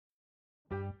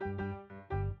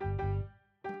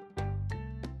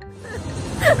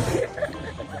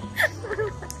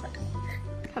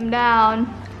Come down.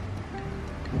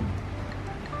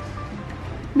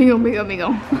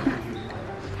 Bingung.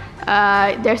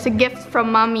 There's a gift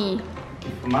from mommy.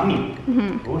 Mommy?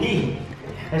 Ui,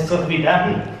 that's what we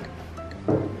done.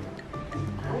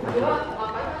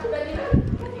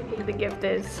 What do you think the gift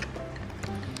is?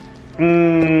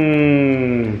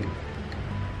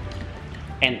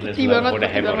 Endless love for the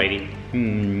ham already.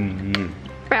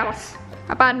 Pels.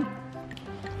 Apaan?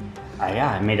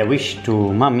 Yeah, I made a wish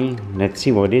to mommy. Let's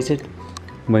see, what is it?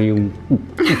 Mayung.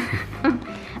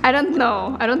 I don't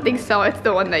know. I don't think so. It's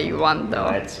the one that you want though.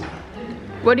 Let's see.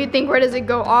 What do you think? Where does it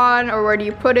go on? Or where do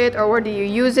you put it? Or what do you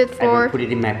use it I will for? put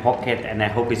it in my pocket and I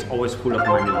hope it's always full of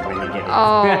money when I get it.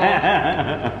 Oh.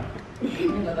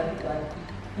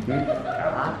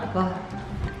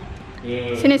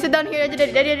 Sini, sit down here.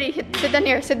 Daddy, sit down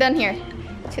here. Sit down here.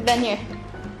 Sit down here.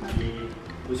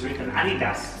 Who's written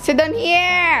Adidas? Sit down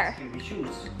here. Can be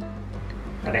shoes.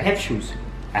 But I have shoes.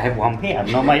 I have one pair.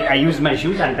 No, I use my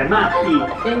shoes and mati.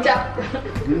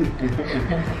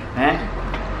 Huh?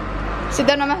 Sit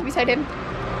down, Mama, beside him.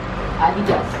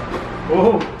 Adidas.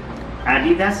 Oh,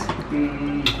 Adidas.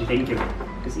 Thank you.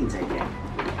 What's inside there?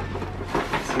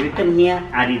 It's written here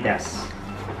Adidas.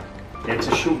 That's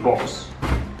a shoe box.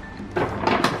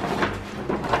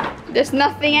 There's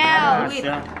nothing else.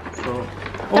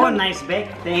 Oh, nice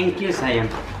bag. Thank you, sayang.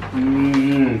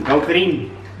 Go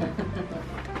green.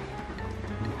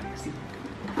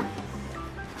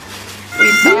 We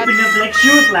thought. Punya black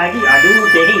shoes lagi. Aduh,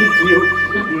 thank you.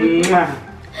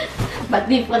 But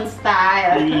different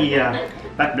style. Yeah,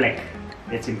 but black.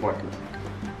 That's important.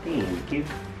 Thank you.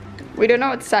 We don't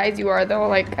know what size you are though.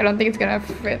 Like, I don't think it's gonna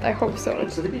fit. I hope so.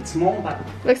 Looks a bit small, but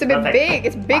Looks a bit perfect. big.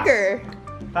 It's bigger.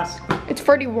 Pass. It's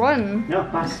 41. No,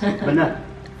 pass. Benar.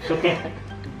 It's okay.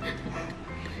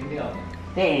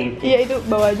 Thank you. Iya, itu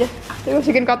bawa aja. Tapi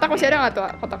masukin kotak, masih ada nggak tuh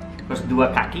kotak? Terus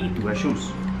dua kaki, dua shoes.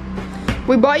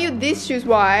 We bought you these shoes.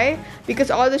 Why?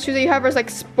 Because all the shoes that you have are like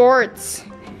sports.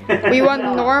 We want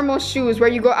normal shoes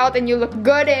where you go out and you look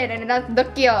good in and not the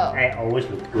kill. I always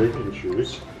look good in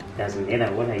shoes. Doesn't matter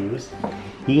what I use.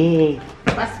 Yay.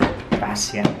 Pas.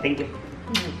 Pass, yeah. Thank you.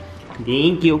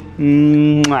 Thank you.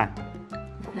 Mwah.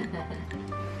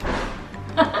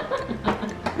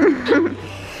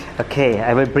 Okay,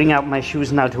 I will bring out my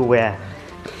shoes now to wear.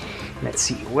 Let's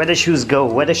see where the shoes go,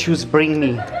 where the shoes bring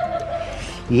me.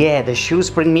 Yeah, the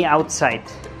shoes bring me outside.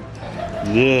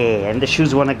 Yeah, and the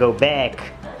shoes wanna go back.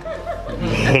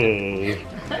 Hey.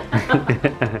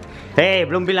 Hey,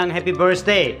 belum bilang happy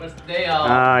birthday. Birthday,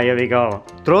 Here we go.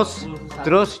 Terus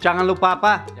jangan lupa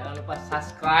apa? Jangan lupa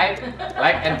subscribe,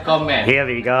 like, and comment. Here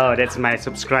we go. That's my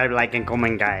subscribe, like, and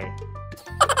comment guy.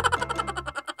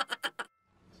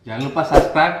 Jangan lupa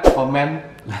subscribe, comment,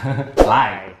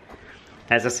 like.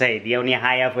 As I say, dia only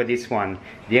hire for this one.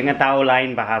 Dia nggak tahu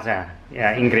lain bahasa.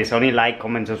 Ya, Inggris. Only like,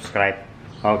 comment, subscribe.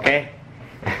 Okay?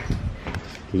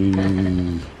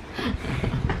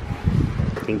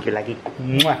 Thank you lagi.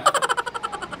 Mwah.